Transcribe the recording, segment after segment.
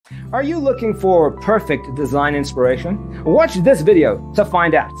Are you looking for perfect design inspiration? Watch this video to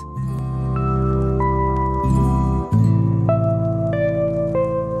find out.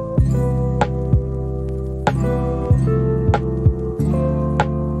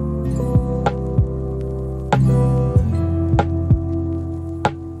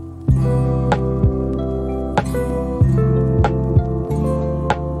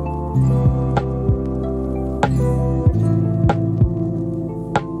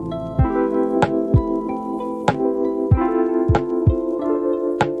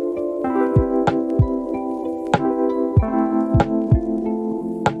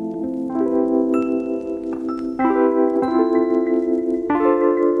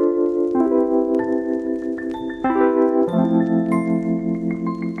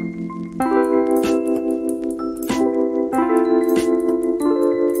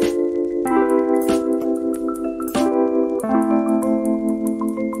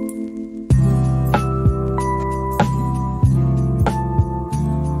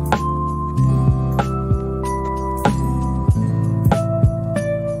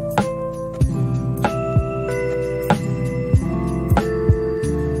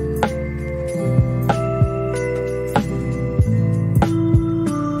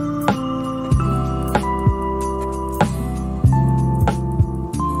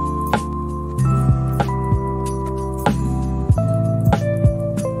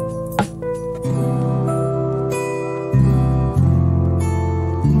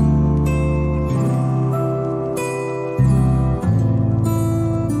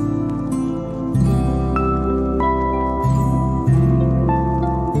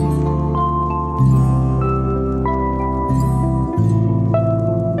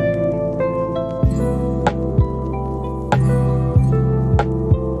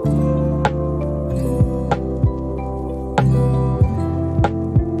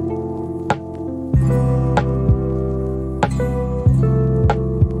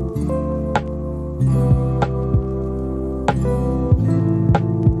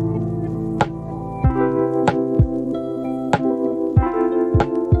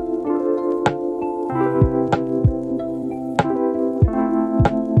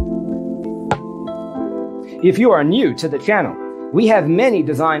 If you are new to the channel, we have many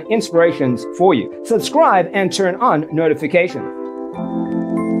design inspirations for you. Subscribe and turn on notifications.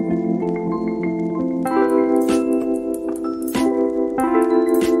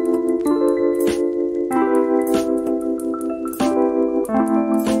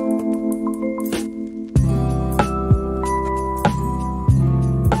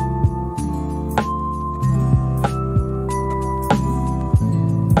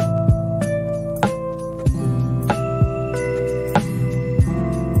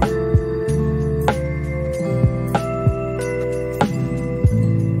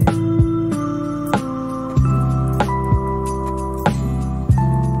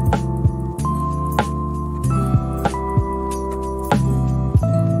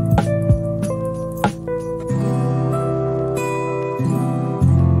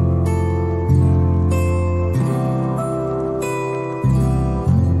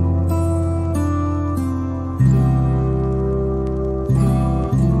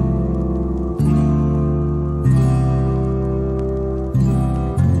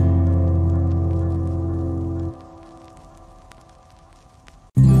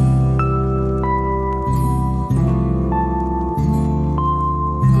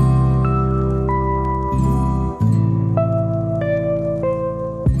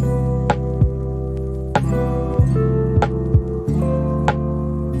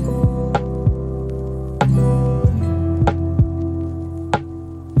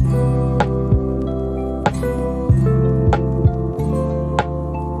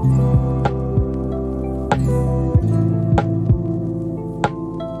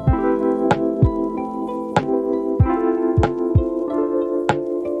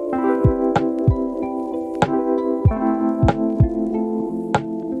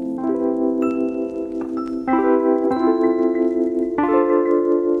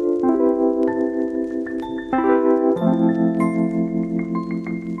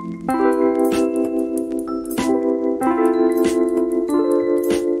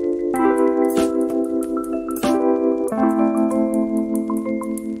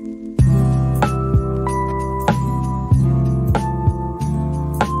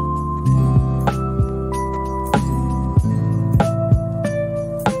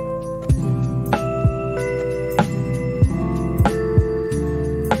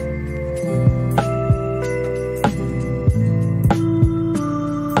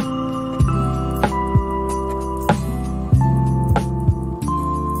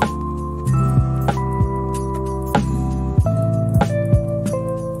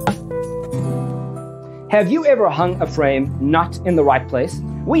 Have you ever hung a frame not in the right place?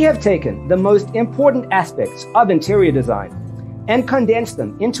 We have taken the most important aspects of interior design and condensed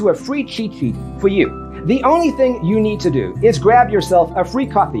them into a free cheat sheet for you. The only thing you need to do is grab yourself a free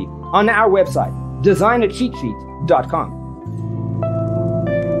copy on our website, designercheatsheet.com.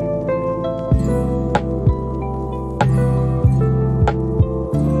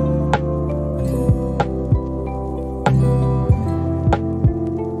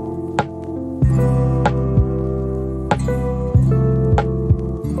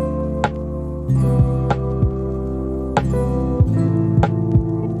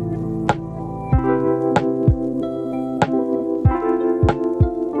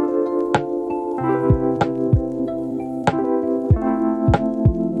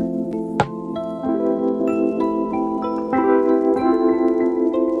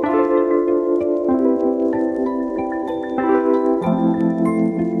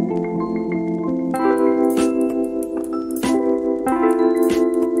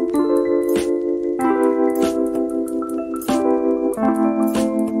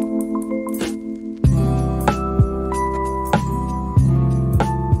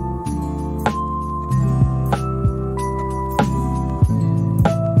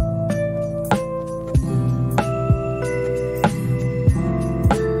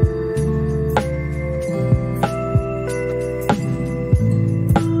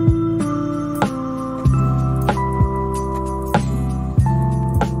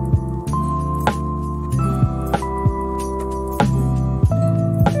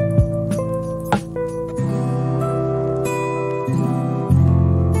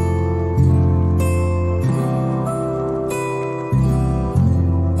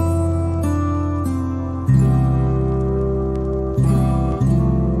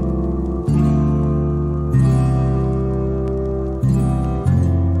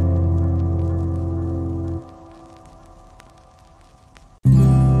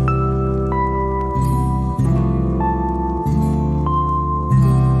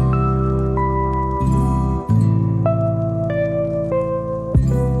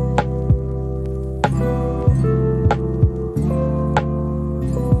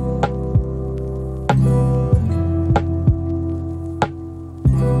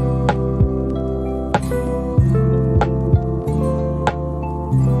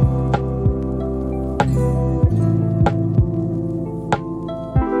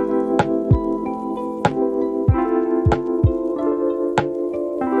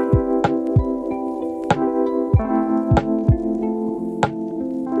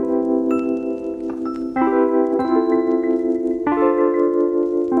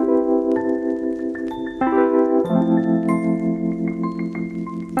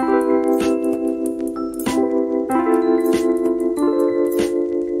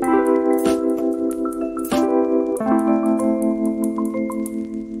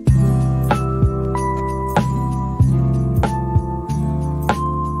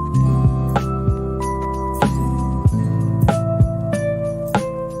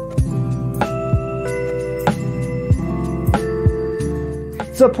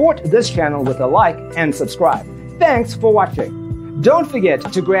 Support this channel with a like and subscribe. Thanks for watching. Don't forget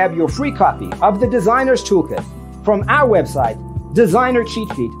to grab your free copy of the Designer's Toolkit from our website,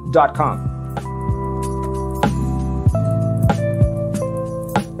 designercheatsheet.com.